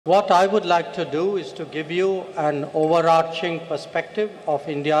What I would like to do is to give you an overarching perspective of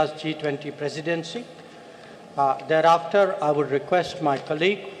India's G20 presidency. Thereafter, I would request my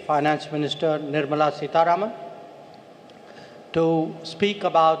colleague, Finance Minister Nirmala Sitharaman, to speak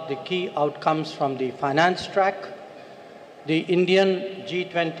about the key outcomes from the finance track. The Indian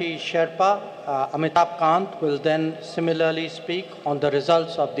G20 Sherpa, Amitabh Kant, will then similarly speak on the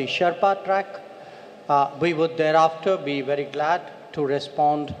results of the Sherpa track. We would thereafter be very glad to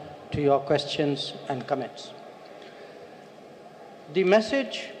respond to your questions and comments. The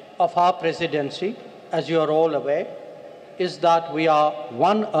message of our presidency, as you are all aware, is that we are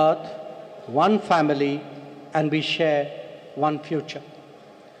one earth, one family, and we share one future.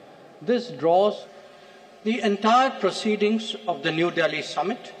 This draws the entire proceedings of the New Delhi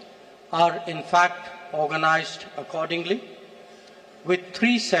Summit are in fact organized accordingly, with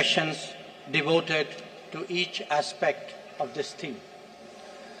 3 sessions devoted to each aspect of this theme.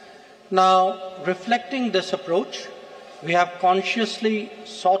 Now, reflecting this approach, we have consciously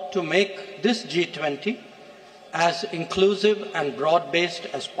sought to make this G20 as inclusive and broad-based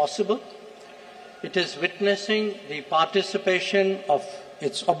as possible. It is witnessing the participation of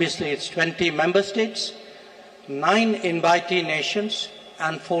its 20 member states, 9 invitee nations,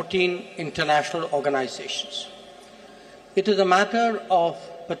 and 14 international organizations. It is a matter of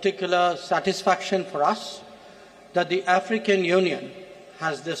particular satisfaction for us that the African Union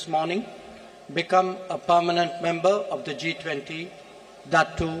has this morning become a permanent member of the G20,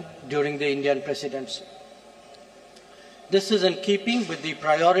 that too during the Indian presidency. This is in keeping with the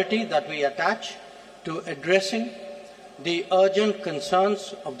priority that we attach to addressing the urgent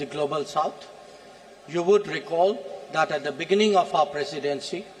concerns of the Global South. You would recall that at the beginning of our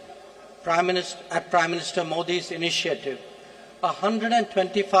presidency, at Prime Minister Modi's initiative,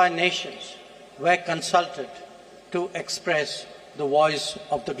 125 nations were consulted to express the voice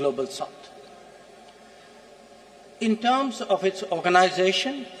of the Global South. In terms of its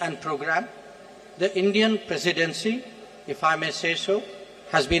organization and program, the Indian presidency, if I may say so,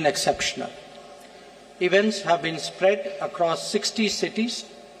 has been exceptional. Events have been spread across 60 cities,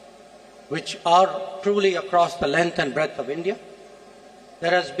 which are truly across the length and breadth of India.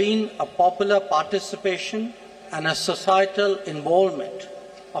 There has been a popular participation and a societal involvement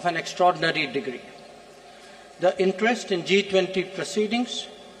of an extraordinary degree. The interest in G20 proceedings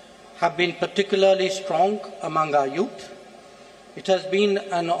have been particularly strong among our youth. It has been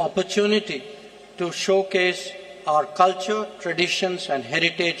an opportunity to showcase our culture, traditions, and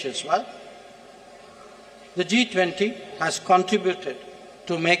heritage as well. The G20 has contributed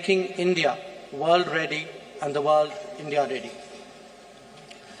to making India world ready and the world India ready.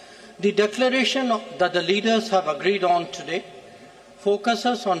 The declaration that the leaders have agreed on today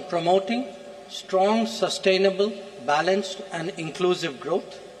focuses on promoting strong, sustainable, balanced, and inclusive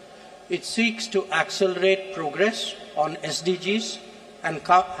growth. It seeks to accelerate progress on SDGs and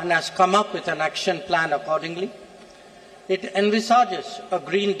has come up with an action plan accordingly. It envisages a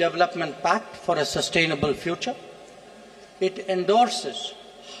green development pact for a sustainable future. It endorses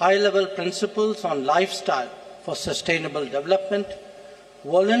high-level principles on lifestyle for sustainable development,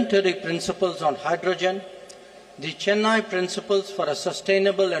 voluntary principles on hydrogen, the Chennai Principles for a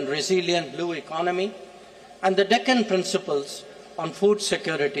Sustainable and Resilient Blue Economy, and the Deccan Principles on Food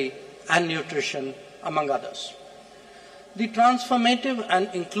Security and Nutrition, among others. The transformative and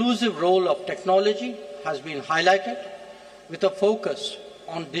inclusive role of technology has been highlighted with a focus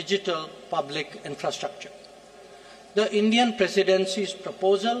on digital public infrastructure. The Indian presidency's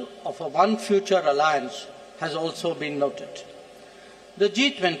proposal of a One Future Alliance has also been noted. The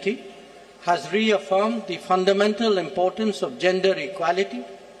G20 has reaffirmed the fundamental importance of gender equality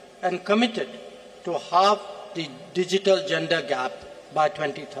and committed to halve the digital gender gap by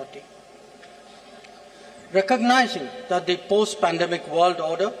 2030. Recognizing that the post-pandemic world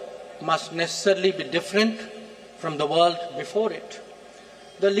order must necessarily be different from the world before it,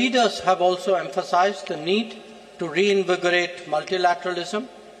 the leaders have also emphasized the need to reinvigorate multilateralism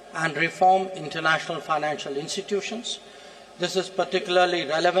and reform international financial institutions. This is particularly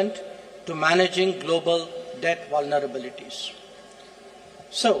relevant to managing global debt vulnerabilities.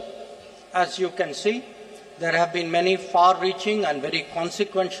 So, as you can see, there have been many far-reaching and very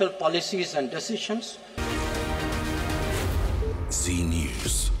consequential policies and decisions.